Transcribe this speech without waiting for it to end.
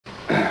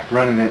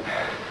running it.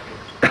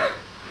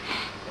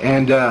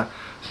 And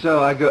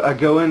so I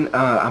go in.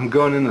 I'm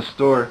going in the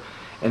store,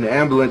 and the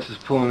ambulance is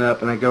pulling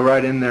up, and I go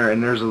right in there,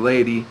 and there's a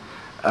lady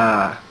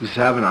who's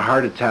having a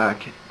heart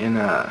attack in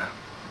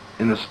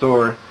the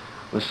store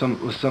with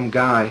some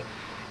guy,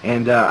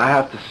 and I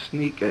have to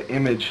sneak an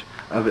image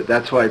of it.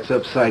 That's why it's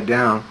upside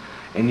down,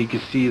 and you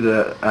can see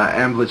the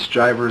ambulance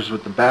drivers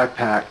with the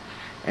backpack,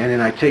 and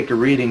then I take a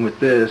reading with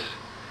this,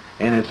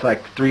 and it's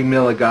like 3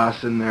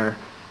 milligauss in there.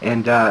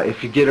 And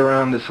if you get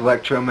around this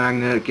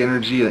electromagnetic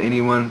energy,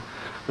 anyone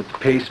with the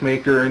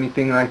pacemaker or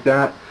anything like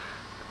that,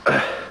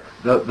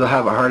 they'll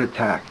have a heart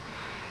attack.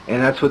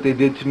 And that's what they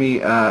did to me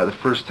the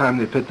first time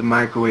they put the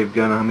microwave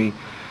gun on me.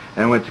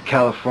 And I went to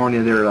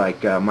California. They were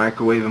like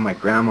microwaving my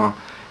grandma,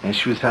 and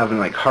she was having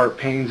like heart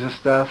pains and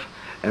stuff.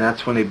 And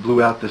that's when they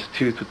blew out this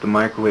tooth with the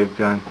microwave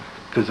gun,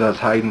 because I was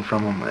hiding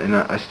from them, and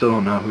I still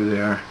don't know who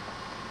they are.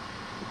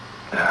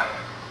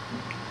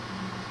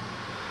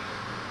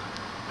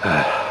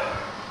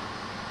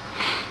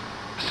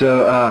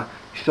 So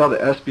you saw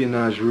the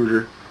espionage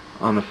router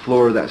on the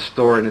floor of that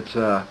store, and it's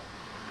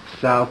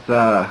South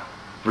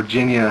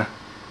Virginia,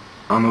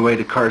 on the way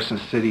to Carson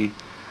City,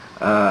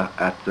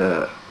 at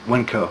the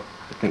Winco,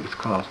 I think it's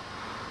called.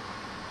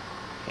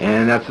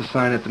 And that's a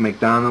sign at the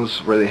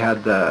McDonald's where they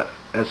had the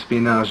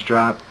espionage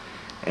drop,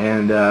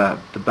 and the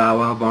Bow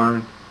Wow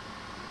barn.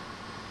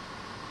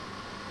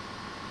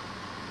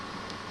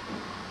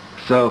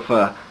 So if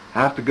I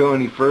have to go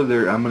any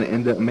further, I'm going to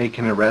end up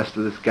making an arrest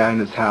of this guy in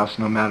his house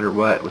no matter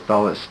what, with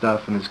all this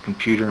stuff and his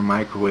computer and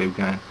microwave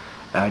gun.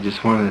 I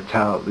just wanted to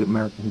tell the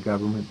American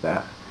government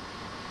that.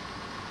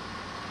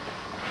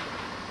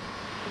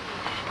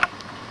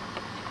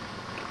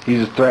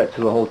 He's a threat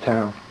to the whole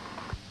town.